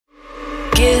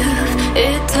give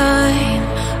it time.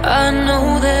 I know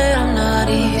that I'm not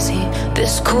easy.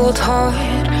 This cold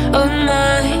heart of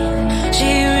mine,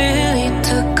 she really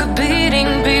took a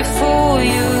beating before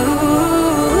you.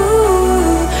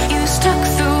 You stuck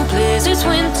through blizzards,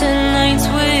 winter nights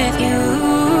with you.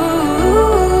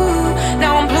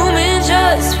 Now I'm blooming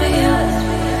just for you,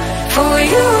 for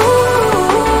you.